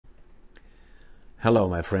Hello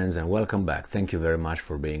my friends and welcome back. Thank you very much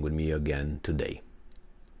for being with me again today.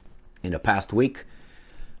 In the past week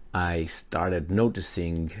I started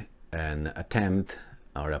noticing an attempt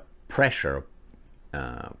or a pressure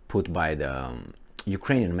put by the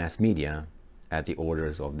Ukrainian mass media at the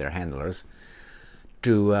orders of their handlers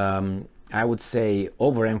to I would say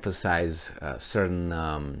overemphasize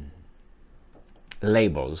certain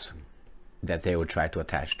labels that they would try to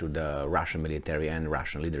attach to the Russian military and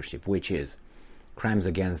Russian leadership, which is crimes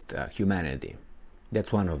against humanity.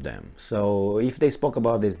 That's one of them. So if they spoke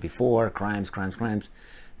about this before, crimes,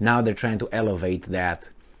 now they're trying to elevate that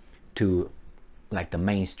to like the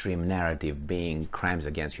mainstream narrative being crimes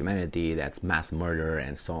against humanity, that's mass murder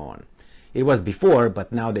and so on. It was before,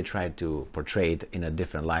 but now they try to portray it in a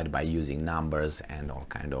different light by using numbers and all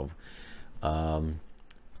kind of I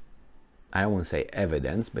don't want to say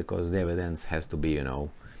evidence, because the evidence has to be,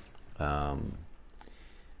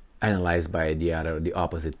 analyzed by the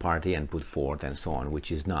opposite party and put forth and so on,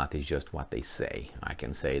 which is not, it's just what they say. I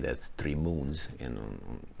can say that's 3 moons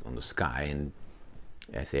on the sky, and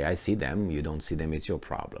I say I see them, you don't see them, it's your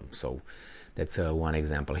problem. So that's one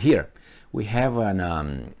example. Here we have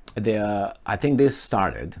an I think this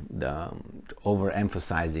started the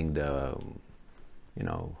overemphasizing the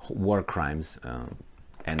war crimes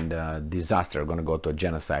and disaster, going to go to a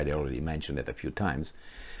genocide. I already mentioned it a few times.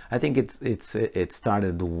 I think it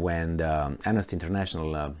started when the Amnesty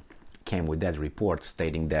International came with that report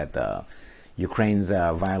stating that Ukraine's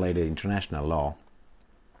violated international law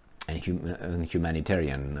and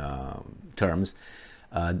humanitarian terms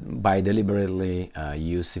by deliberately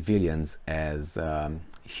use civilians as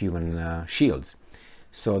human shields.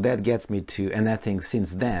 So that gets me to, and I think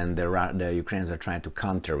since then the Ukrainians are trying to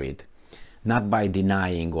counter it, not by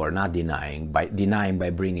denying or not denying, by denying by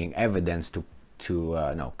bringing evidence to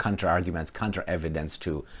counter arguments, counter evidence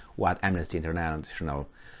to what Amnesty International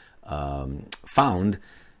found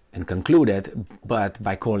and concluded, but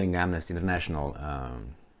by calling Amnesty International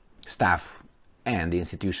staff and the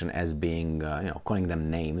institution as being, calling them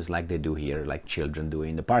names like they do here, like children do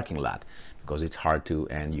in the parking lot, because it's hard to,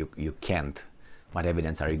 and you can't. What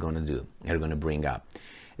evidence are you going to do? You're going to bring up.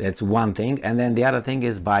 That's one thing. And then the other thing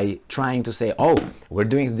is by trying to say, oh, we're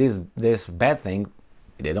doing this bad thing.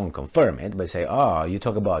 They don't confirm it, but say, oh, you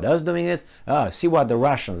talk about us doing this. Oh, see what the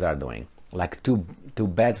Russians are doing. Like two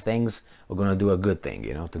bad things, we're going to do a good thing,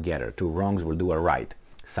 together. 2 wrongs will do a right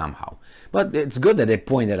somehow. But it's good that they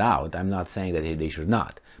point it out. I'm not saying that they should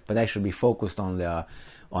not, but I should be focused on the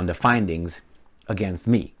findings against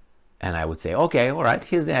me. And I would say, okay, all right,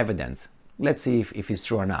 here's the evidence. Let's see if it's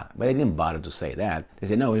true or not. But they didn't bother to say that. They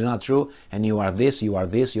said, no, it's not true, and you are this, you are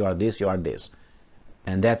this, you are this, you are this.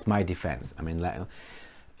 And that's my defense. I mean,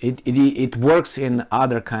 it works in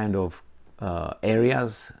other kind of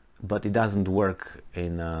areas, but it doesn't work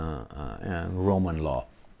in Roman law,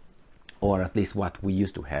 or at least what we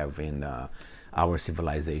used to have in our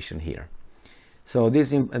civilization here. So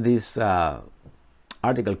this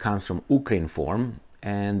article comes from Ukrinform,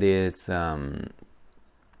 and it's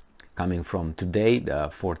coming from today, the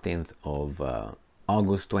 14th of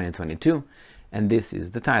August 2022, and this is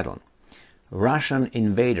the title. Russian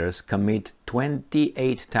invaders commit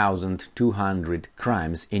 28,200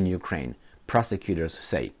 crimes in Ukraine, prosecutors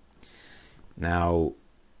say. Now,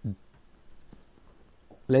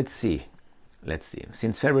 let's see.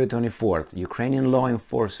 Since February 24th, Ukrainian law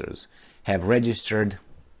enforcers have registered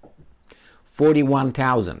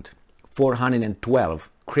 41,412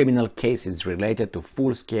 criminal cases related to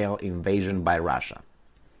full-scale invasion by Russia.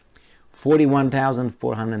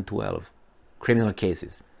 41,412 criminal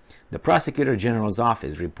cases. The Prosecutor General's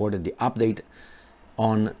office reported the update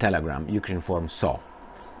on Telegram, Ukrinform saw.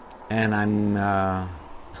 And I'm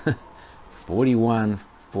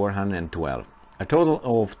 41,412. A total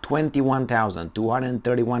of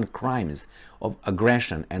 21,231 crimes of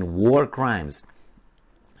aggression and war crimes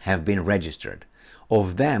have been registered.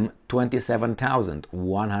 Of them,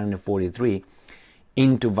 27,143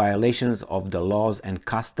 into violations of the laws and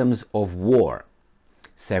customs of war,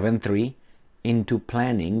 73 into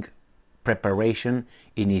planning, preparation,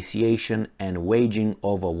 initiation and waging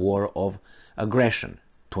of a war of aggression,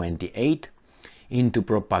 28 into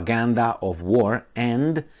propaganda of war,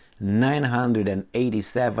 and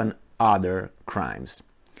 987 other crimes.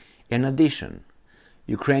 In addition,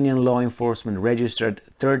 Ukrainian law enforcement registered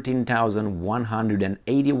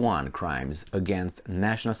 13,181 crimes against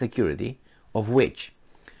national security, of which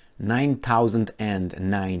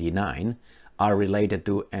 9,099 are related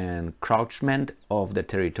to encroachment of the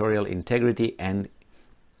territorial integrity and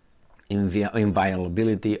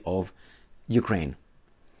inviolability of Ukraine.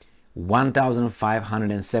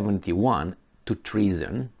 1,571 to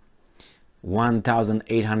treason,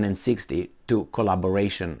 1,860 to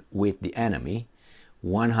collaboration with the enemy,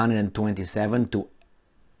 127 to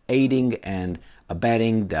aiding and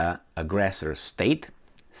abetting the aggressor state,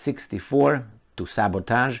 64 to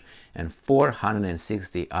sabotage, and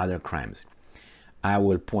 460 other crimes. I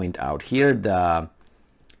will point out here the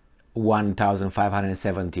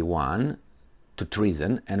 1,571 to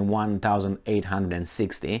treason and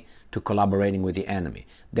 1,860 to collaborating with the enemy.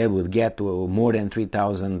 They will get to more than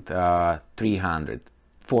 400.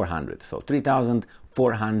 So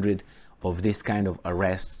 3,400 of this kind of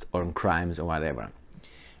arrests or crimes or whatever.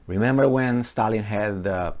 Remember when Stalin had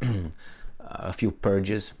a few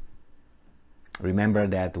purges? Remember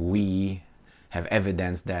that we have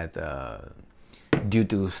evidence that due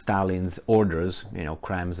to Stalin's orders, you know,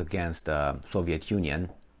 crimes against the Soviet Union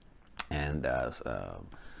and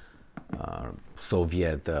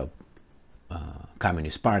Soviet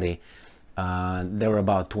Communist Party, there were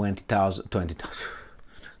about 20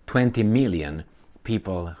 million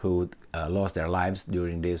people who lost their lives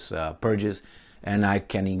during these purges, and I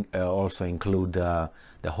can also include the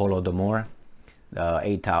Holodomor,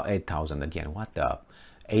 8,000 again. What the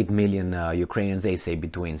 8 million Ukrainians? They say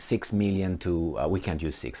between 6 million to we can't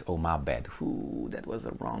use 6. Oh, my bad. Ooh, that was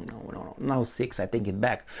wrong. No 6. I take it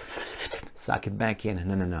back. Suck it back in.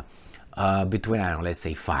 No. Between, I don't know, let's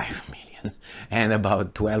say 5 million and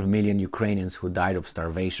about 12 million Ukrainians who died of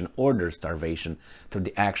starvation, ordered starvation, through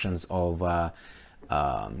the actions of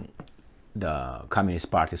the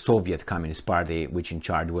Communist Party, Soviet Communist Party, which in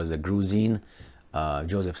charge was a Gruzin,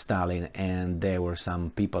 Joseph Stalin, and there were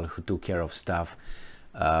some people who took care of stuff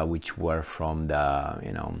which were from the,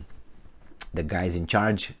 you know, the guys in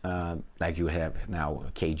charge, like you have now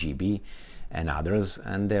KGB and others,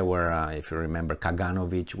 and there were, if you remember,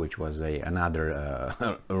 Kaganovich, which was another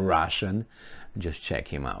Russian. Just check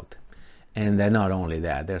him out. And then not only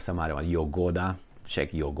that, there's some other one, Yogoda.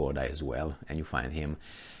 Check Yogoda as well, and you find him.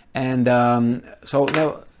 And so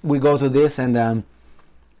now we go to this, and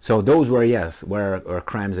so those were, yes, were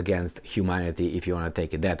crimes against humanity, if you want to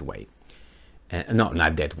take it that way. No,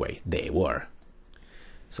 not that way, they were.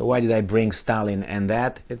 So why did I bring Stalin and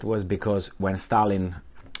that? It was because when Stalin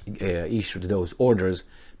issued those orders,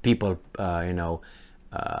 people, you know,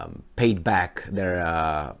 paid back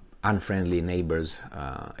their unfriendly neighbors,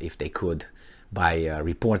 if they could, by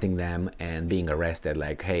reporting them and being arrested,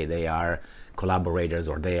 like, hey, they are collaborators,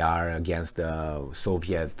 or they are against the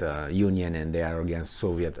Soviet Union, and they are against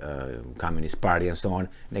Soviet Communist Party, and so on.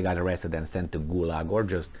 They got arrested and sent to Gulag, or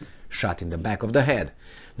just shot in the back of the head.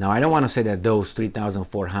 Now, I don't want to say that those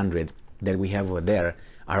 3,400 that we have over there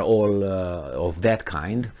are all of that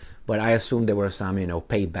kind, but I assume there were some, you know,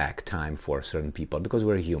 payback time for certain people, because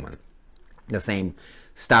we're human. The same,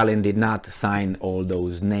 Stalin did not sign all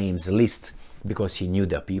those names lists because he knew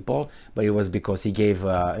the people, but it was because he gave,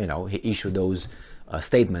 you know, he issued those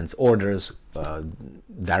statements, orders,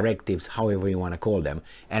 directives, however you want to call them.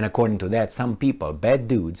 And according to that, some people, bad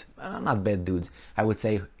dudes, not bad dudes, I would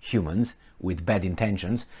say humans with bad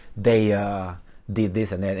intentions, they did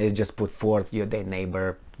this and that. They just put forth, their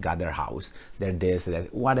neighbor got their house, their this,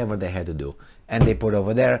 that, whatever they had to do. And they put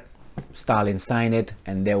over there, Stalin signed it,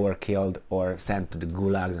 and they were killed or sent to the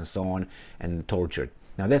gulags and so on and tortured.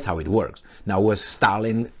 Now that's how it works. Now, was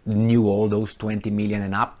Stalin knew all those 20 million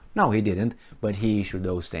and up? No, he didn't, but he issued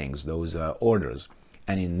those things, those orders.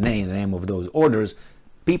 And in the name of those orders,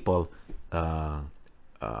 people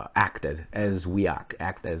acted as we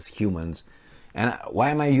act as humans. And why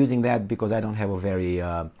am I using that? Because I don't have a very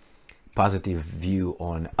positive view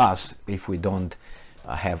on us if we don't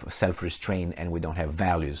have self-restraint and we don't have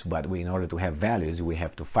values. But in order to have values, we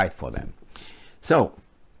have to fight for them. So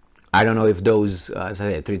I don't know if those, as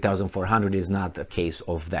I said, 3,400 is not a case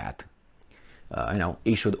of that. You know,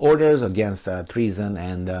 issued orders against treason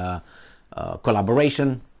and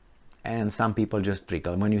collaboration, and some people just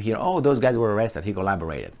trickle. When you hear, oh, those guys were arrested, he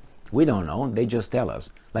collaborated. We don't know, they just tell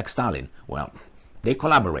us. Like Stalin, well, they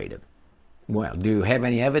collaborated. Well, do you have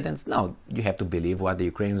any evidence? No, you have to believe what the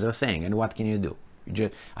Ukrainians are saying, and what can you do?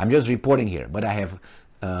 I'm just reporting here, but I have,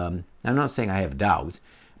 I'm not saying I have doubts,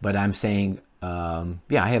 but I'm saying,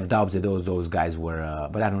 yeah, I have doubts that those guys were,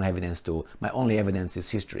 but I don't have evidence to, my only evidence is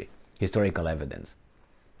historical evidence.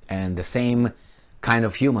 And the same kind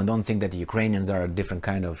of human, don't think that the Ukrainians are a different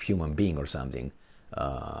kind of human being or something.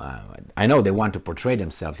 I know they want to portray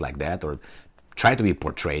themselves like that, or try to be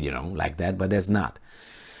portrayed, you know, like that, but that's not.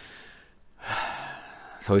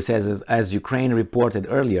 So he says, as Ukraine reported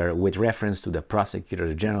earlier, with reference to the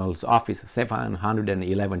Prosecutor General's office,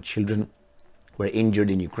 711 children were injured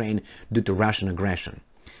in Ukraine due to Russian aggression.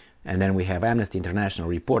 And then we have Amnesty International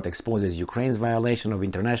report exposes Ukraine's violation of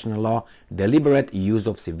international law, deliberate use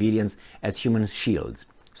of civilians as human shields.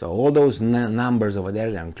 So all those numbers over there,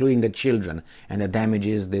 including the children and the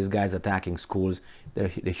damages, these guys attacking schools. The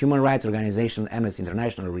human rights organization Amnesty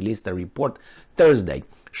International released a report Thursday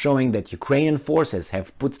showing that Ukrainian forces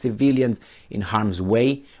have put civilians in harm's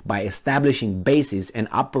way by establishing bases and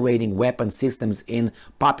operating weapon systems in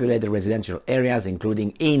populated residential areas,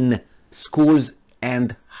 including in schools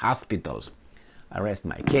and hospitals. I rest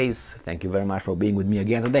my case. Thank you very much for being with me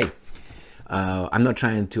again today. I'm not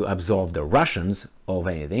trying to absolve the Russians of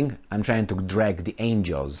anything. I'm trying to drag the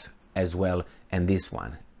angels as well, and this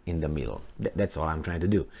one in the middle. That's all I'm trying to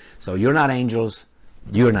do. So you're not angels.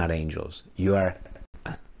 You're not angels. You are.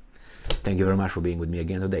 Thank you very much for being with me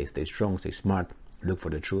again today. Stay strong, stay smart, look for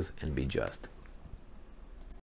the truth, and be just.